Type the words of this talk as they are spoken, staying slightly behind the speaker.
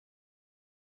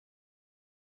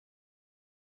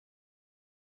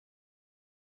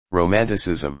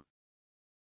Romanticism.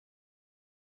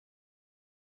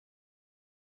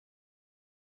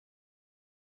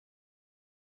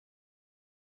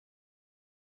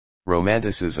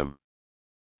 Romanticism.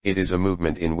 It is a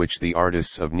movement in which the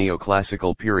artists of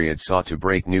neoclassical period sought to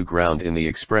break new ground in the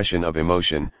expression of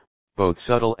emotion, both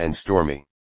subtle and stormy.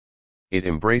 It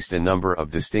embraced a number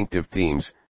of distinctive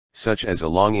themes, such as a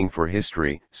longing for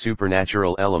history,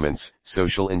 supernatural elements,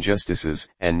 social injustices,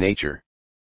 and nature.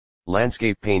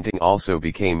 Landscape painting also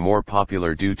became more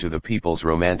popular due to the people's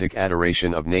romantic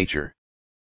adoration of nature.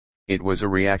 It was a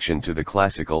reaction to the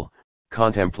classical,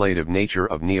 contemplative nature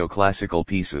of neoclassical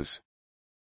pieces.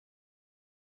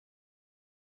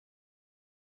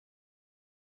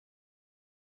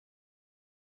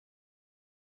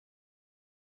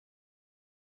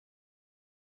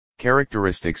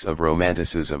 Characteristics of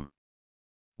Romanticism.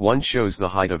 1. Shows the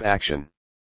height of action.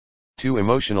 2.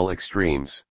 Emotional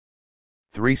extremes.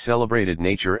 3. Celebrated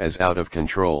nature as out of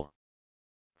control.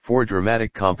 4.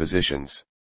 Dramatic compositions.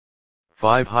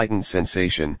 5. Heightened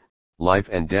sensation, life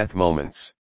and death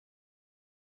moments.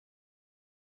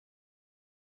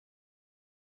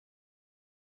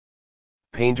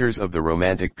 Painters of the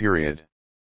Romantic period.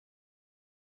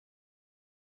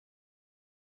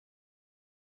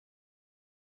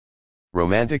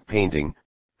 Romantic painting,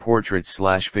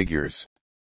 portraits/figures.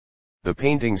 The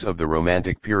paintings of the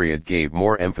Romantic period gave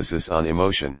more emphasis on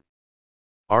emotion.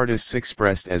 Artists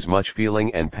expressed as much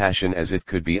feeling and passion as it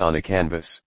could be on a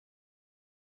canvas.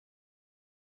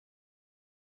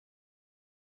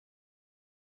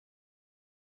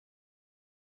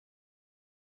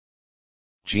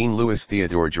 Jean Louis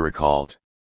Théodore Géricault.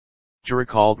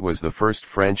 Géricault was the first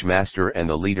French master and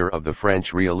the leader of the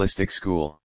French realistic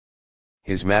school.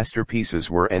 His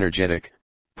masterpieces were energetic,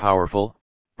 powerful,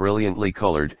 brilliantly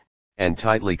colored, and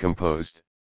tightly composed.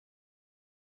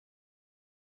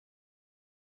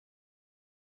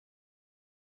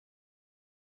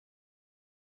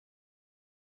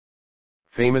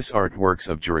 Famous artworks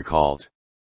of Géricault.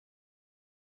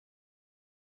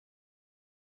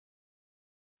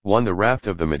 1. The Raft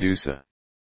of the Medusa.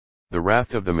 The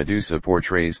Raft of the Medusa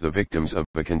portrays the victims of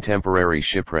a contemporary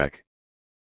shipwreck.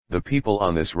 The people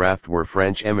on this raft were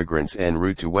French emigrants en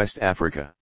route to West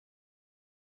Africa.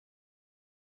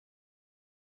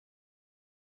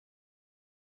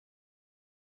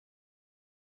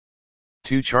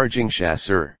 Two. Charging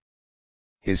Chasseur.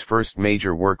 His first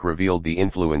major work revealed the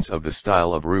influence of the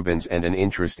style of Rubens and an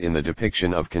interest in the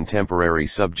depiction of contemporary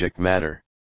subject matter.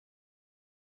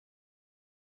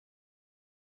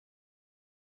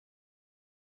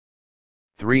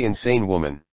 3. Insane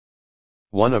Woman.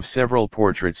 One of several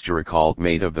portraits Géricault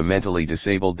made of the mentally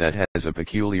disabled that has a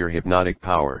peculiar hypnotic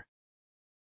power.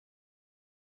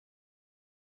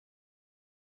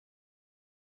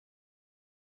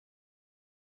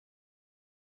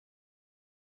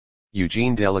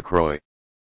 Eugène Delacroix.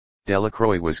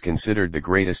 Delacroix was considered the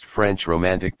greatest French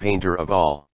Romantic painter of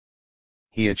all.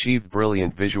 He achieved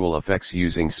brilliant visual effects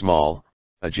using small,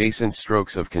 adjacent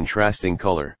strokes of contrasting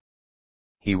color.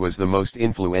 He was the most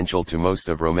influential to most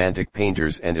of Romantic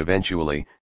painters and eventually,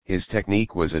 his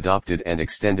technique was adopted and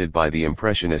extended by the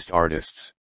Impressionist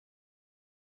artists.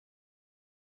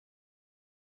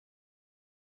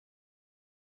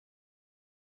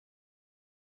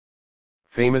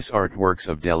 Famous artworks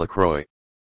of Delacroix.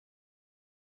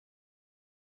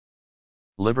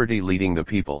 Liberty Leading the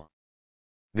People.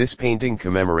 This painting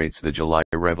commemorates the July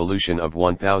Revolution of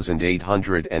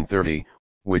 1830,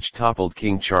 which toppled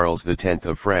King Charles X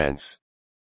of France.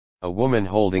 A woman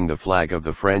holding the flag of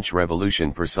the French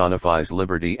Revolution personifies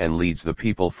liberty and leads the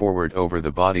people forward over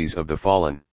the bodies of the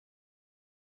fallen.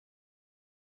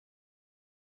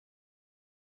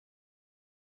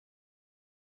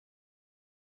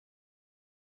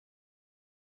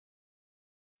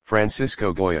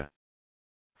 Francisco Goya.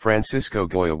 Francisco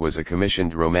Goya was a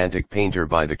commissioned Romantic painter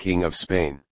by the King of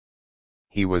Spain.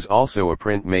 He was also a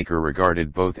printmaker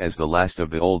regarded both as the last of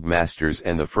the old masters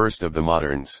and the first of the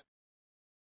moderns.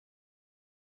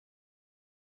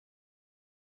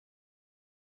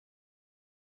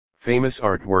 Famous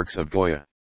artworks of Goya.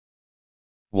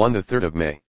 1. The 3rd of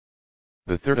May.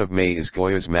 The 3rd of May is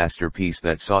Goya's masterpiece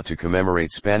that sought to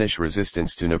commemorate Spanish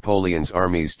resistance to Napoleon's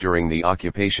armies during the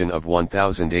occupation of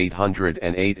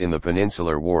 1808 in the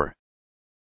Peninsular War.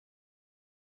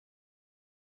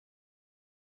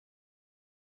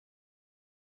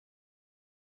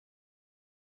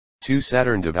 2.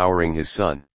 Saturn devouring his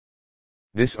son.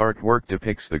 This artwork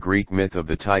depicts the Greek myth of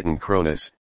the Titan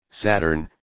Cronus, Saturn,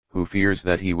 who fears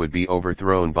that he would be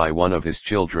overthrown by one of his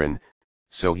children,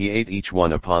 so he ate each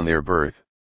one upon their birth.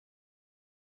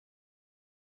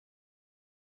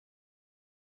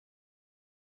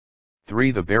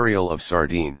 3. The burial of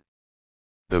Sardine.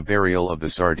 The burial of the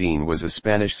sardine was a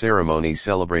Spanish ceremony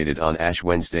celebrated on Ash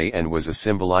Wednesday and was a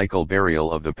symbolical burial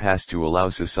of the past to allow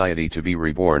society to be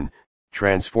reborn,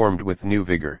 transformed with new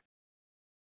vigor.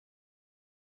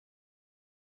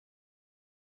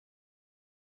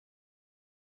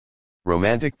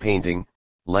 Romantic painting,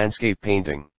 landscape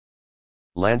painting.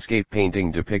 Landscape painting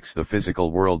depicts the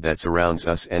physical world that surrounds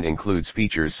us and includes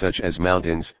features such as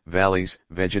mountains, valleys,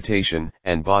 vegetation,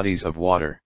 and bodies of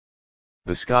water.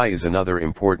 The sky is another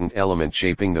important element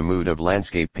shaping the mood of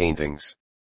landscape paintings.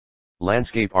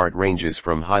 Landscape art ranges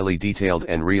from highly detailed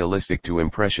and realistic to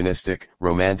impressionistic,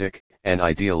 romantic, and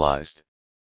idealized.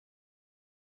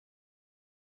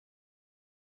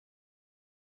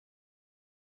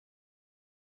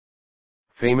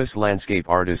 Famous landscape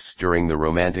artists during the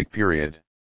Romantic period.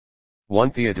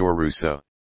 1. Théodore Rousseau.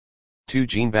 2.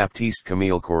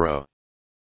 Jean-Baptiste-Camille Corot.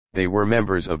 They were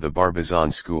members of the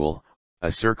Barbizon school,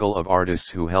 a circle of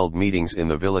artists who held meetings in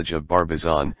the village of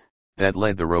Barbizon, that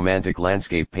led the Romantic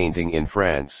landscape painting in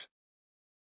France.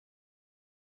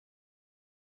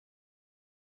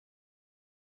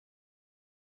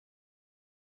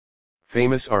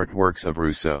 Famous artworks of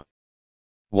Rousseau.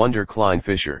 1. Der Kleine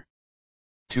Fischer.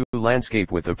 2.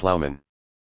 Landscape with a Plowman.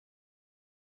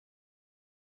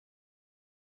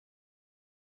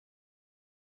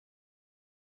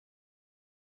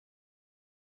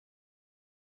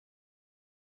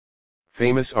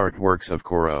 Famous artworks of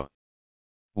Corot.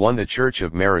 1. The Church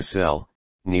of Maricel,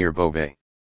 near Beauvais.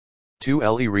 2.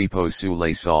 Le repose sous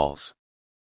les saules.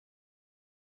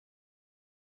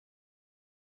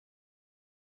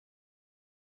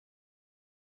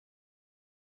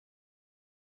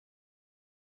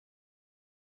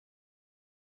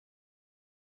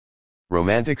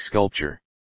 Romantic sculpture.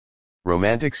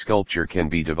 Romantic sculpture can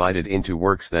be divided into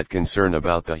works that concern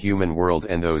about the human world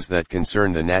and those that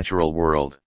concern the natural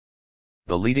world.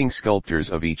 The leading sculptors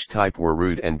of each type were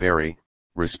Rude and Barye,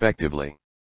 respectively.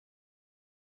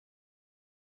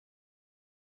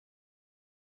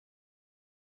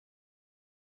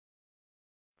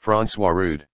 François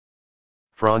Rude.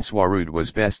 François Rude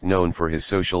was best known for his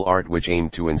social art which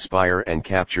aimed to inspire and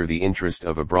capture the interest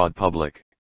of a broad public.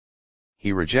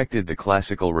 He rejected the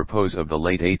classical repose of the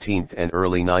late 18th and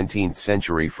early 19th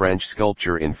century French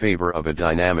sculpture in favor of a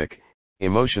dynamic,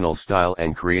 emotional style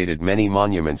and created many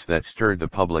monuments that stirred the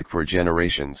public for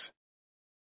generations.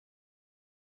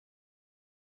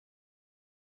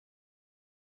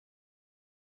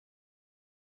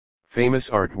 Famous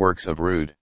artworks of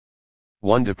Rude.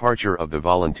 1. Departure of the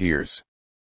Volunteers.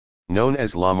 Known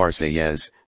as La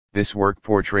Marseillaise, this work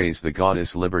portrays the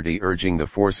goddess Liberty urging the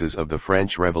forces of the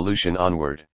French Revolution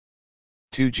onward.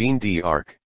 2. Jeanne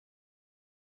d'Arc.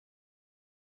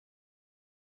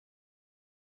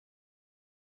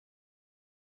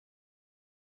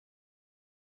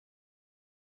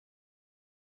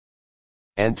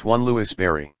 Antoine-Louis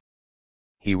Barye.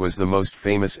 He was the most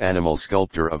famous animal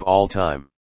sculptor of all time.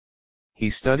 He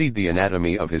studied the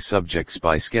anatomy of his subjects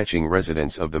by sketching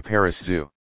residents of the Paris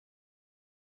Zoo.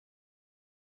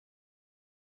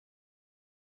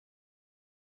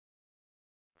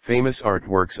 Famous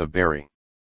artworks of Barye.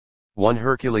 1.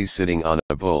 Hercules sitting on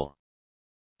a bull.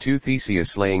 2. Theseus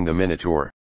slaying the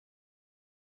Minotaur.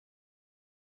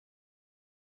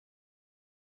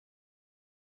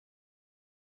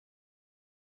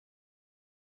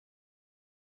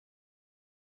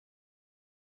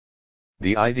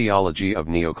 The ideology of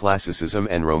Neoclassicism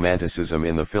and Romanticism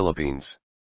in the Philippines.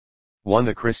 1.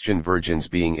 The Christian virgins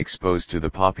being exposed to the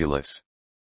populace.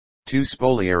 2.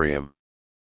 Spoliarium.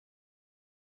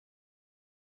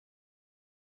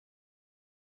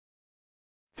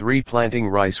 3. Planting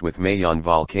rice with Mayon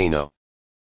volcano.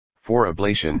 4.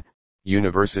 Ablation,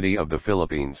 University of the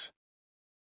Philippines.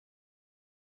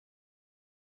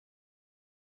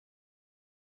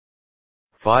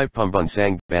 5.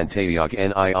 Pambansang Bantayog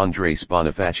ni Andres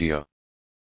Bonifacio.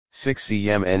 6.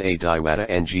 Cmna Diwata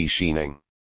ng Shining.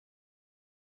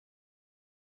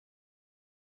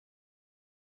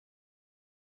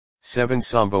 7.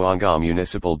 Samboanga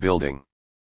Municipal Building.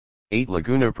 8.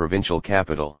 Laguna Provincial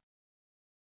Capital.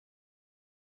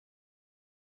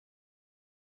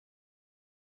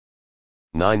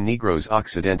 9. Negros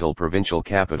Occidental Provincial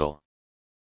Capital.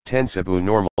 10. Cebu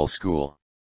Normal School.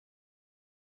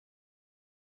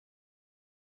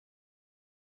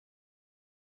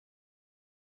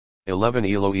 11.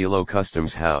 Iloilo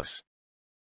Customs House.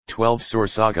 12.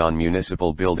 Sorsogon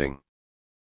Municipal Building.